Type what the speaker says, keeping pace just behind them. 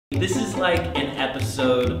This is like an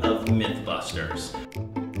episode of Mythbusters.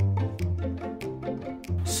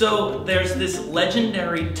 So there's this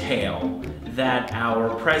legendary tale that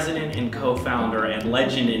our president and co-founder and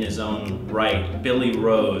legend in his own right, Billy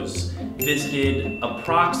Rose, visited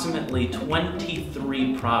approximately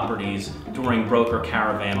 23 properties during Broker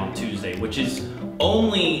Caravan on Tuesday, which is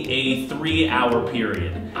only a 3-hour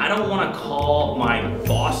period. I don't want to call my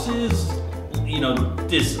bosses,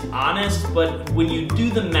 dishonest, but when you do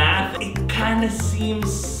the math, it kind of seems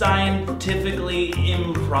scientifically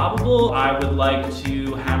improbable. I would like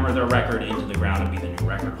to hammer their record into the ground and be the new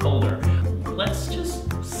record holder. Let's just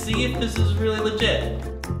see if this is really legit.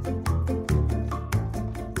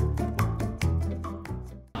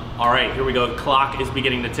 All right, here we go. The clock is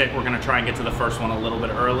beginning to tick. We're gonna try and get to the first one a little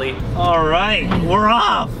bit early. All right, we're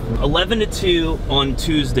off. 11 to 2 on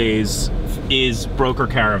Tuesdays is Broker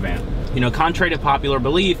Caravan. Contrary to popular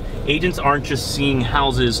belief, agents aren't just seeing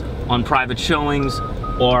houses on private showings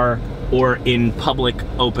or in public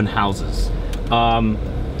open houses. On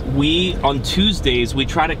Tuesdays, we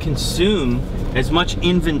try to consume as much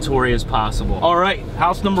inventory as possible. All right,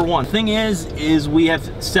 house number 1. Thing is we have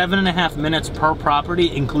 7.5 minutes per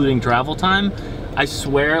property, including travel time. I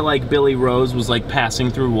swear like Billy Rose was like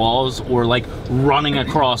passing through walls or like running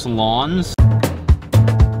across lawns.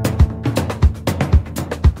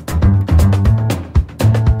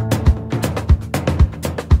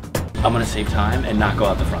 I'm gonna save time and not go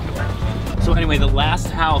out the front door. So anyway, the last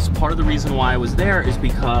house, part of the reason why I was there is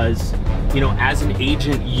because, as an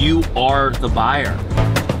agent, you are the buyer.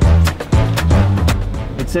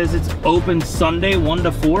 It says it's open Sunday 1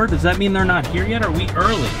 to 4. Does that mean they're not here yet? Are we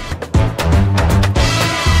early?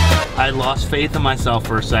 I lost faith in myself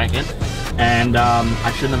for a second, and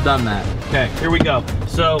I shouldn't have done that. Okay, here we go.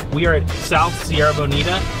 So we are at South Sierra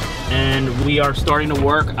Bonita, and we are starting to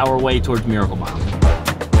work our way towards Miracle Mile.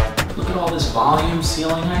 Look at all this volume,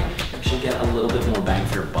 ceiling height. You should get a little bit more bang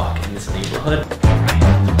for your buck in this neighborhood.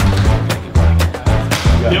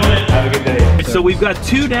 Doing it. Have a good day. So we've got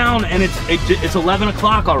 2 down, and it's 11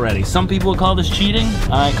 o'clock already. Some people would call this cheating.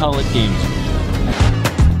 I call it games.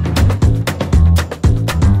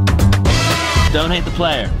 Don't hate the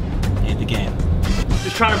player, hate the game.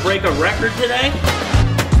 Just trying to break a record today.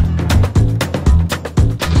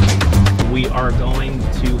 We are going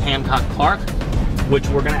to Hancock Park, which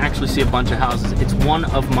we're gonna actually see a bunch of houses. It's one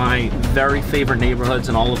of my very favorite neighborhoods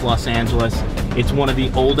in all of Los Angeles. It's one of the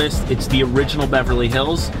oldest. It's the original Beverly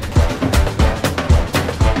Hills.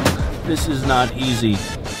 This is not easy.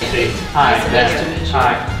 Hi.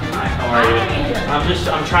 Hi. Hi. How are you?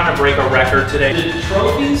 I'm trying to break a record today. Did the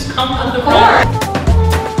trophies come with the car?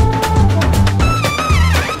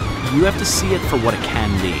 You have to see it for what it can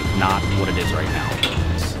be, not what it is right now.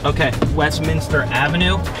 Okay, Westminster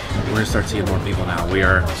Avenue. We're gonna start seeing more people now. We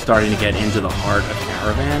are starting to get into the heart of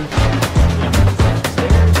Caravan.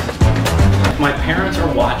 If my parents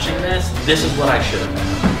are watching this is what I should have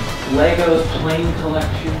done. Legos plane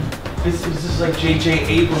collection. This is like J.J.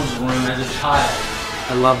 Abrams' room as a child.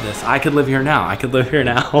 I love this. I could live here now. I could live here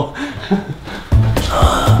now.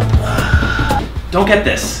 Don't get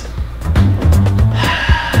this.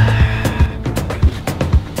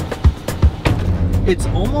 It's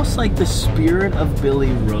almost like the spirit of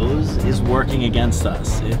Billy Rose is working against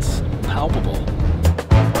us. It's palpable.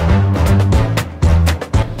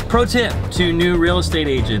 Pro tip to new real estate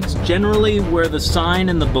agents. Generally, where the sign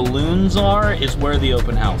and the balloons are is where the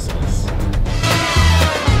open house is.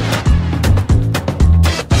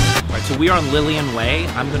 All right, so we are on Lillian Way.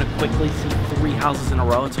 I'm gonna quickly see 3 houses in a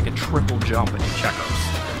row. It's like a triple jump in checkers.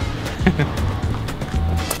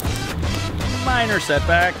 Minor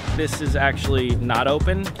setback. This is actually not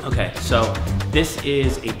open. Okay, so this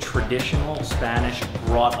is a traditional Spanish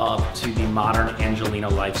brought up to the modern Angelino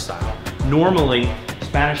lifestyle. Normally,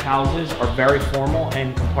 Spanish houses are very formal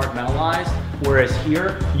and compartmentalized, whereas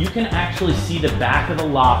here, you can actually see the back of the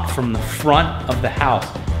lot from the front of the house.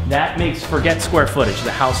 That makes, forget square footage,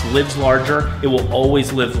 the house lives larger. It will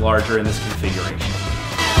always live larger in this configuration.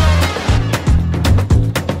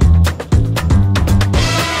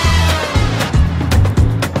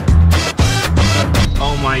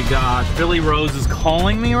 Oh my gosh, Billy Rose is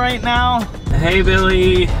calling me right now. Hey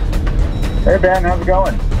Billy. Hey Ben, how's it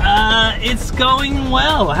going? It's going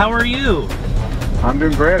well. How are you? I'm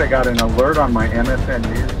doing great. I got an alert on my MSN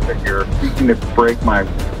News that you're seeking to break my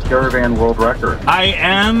Caravan world record. I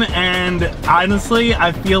am, and honestly,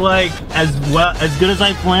 I feel like as good as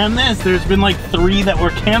I planned this, there's been like 3 that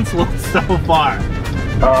were canceled so far.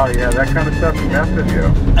 Oh yeah, that kind of stuff messes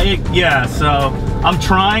you. Yeah, so I'm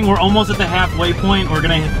trying. We're almost at the halfway point.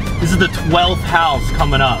 This is the 12th house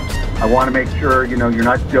coming up. I want to make sure, you know, you're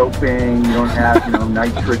not doping, you don't have, you know,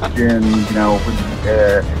 nitrogen, you know,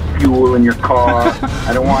 fuel in your car.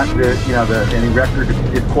 I don't want any record to be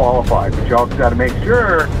disqualified, but you also got to make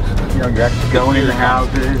sure, you know, you're actually going in the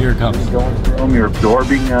houses, Here it comes. You're going through them, you're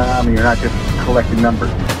absorbing them, and you're not just collecting numbers.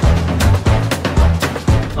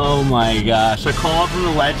 Oh my gosh, a call from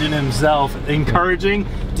the legend himself, encouraging.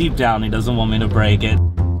 Deep down, he doesn't want me to break it.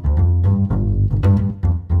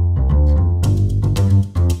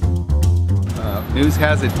 News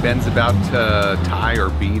has it Ben's about to tie or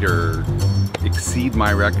beat or exceed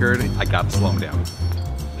my record. I gotta slow him down.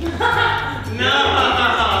 No!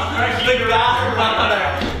 The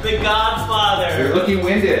Godfather! The Godfather! You're looking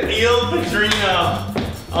winded. Il Padrino!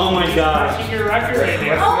 Oh my gosh. Breaking your record right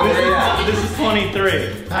now. This is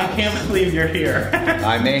 23. I can't believe you're here.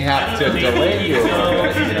 I may have to delay you.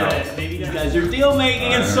 Maybe you guys are deal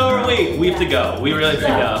making and so are we. We have to go. We really have to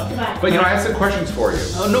go. But you know, I have some questions for you.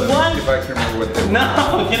 Oh, no, what? If I can remember what they were.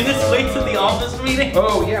 No, can this wait till the office meeting?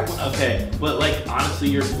 Oh, yeah. Okay, but like, honestly,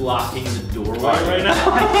 you're blocking the doorway right now.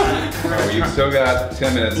 Oh, you've still got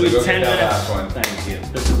 10 minutes, so go 10 get that minutes. last one. Thank you.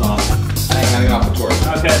 This is awesome. I'm handing off the torch.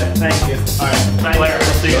 Okay, thank you. All right, Blair,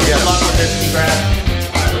 we'll see you. Good luck with this. Congrats.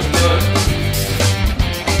 All right, let's do it.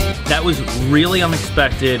 That was really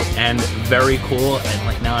unexpected and very cool, and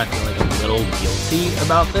like now I feel like a little guilty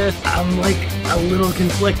about this. I'm like a little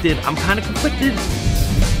conflicted. I'm kind of conflicted.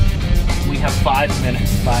 We have 5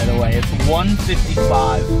 minutes, by the way. It's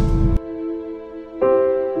 1:55.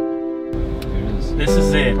 This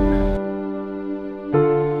is it.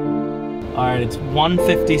 All right, it's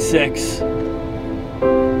 1:56.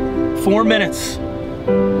 4 minutes.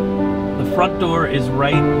 The front door is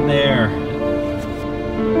right there.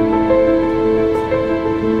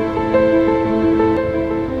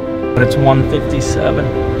 But it's 1:57.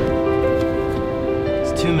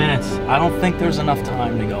 It's 2 minutes. I don't think there's enough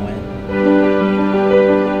time to go in.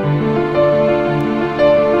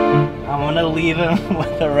 I'm gonna leave him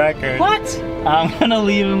with the record. What? I'm gonna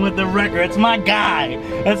leave him with the record. It's my guy.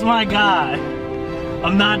 It's my guy.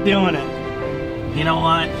 I'm not doing it. You know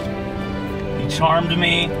what? He charmed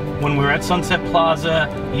me when we were at Sunset Plaza.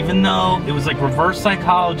 Even though it was like reverse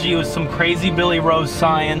psychology, it was some crazy Billy Rose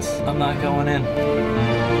science. I'm not going in.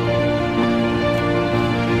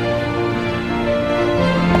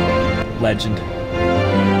 Legend.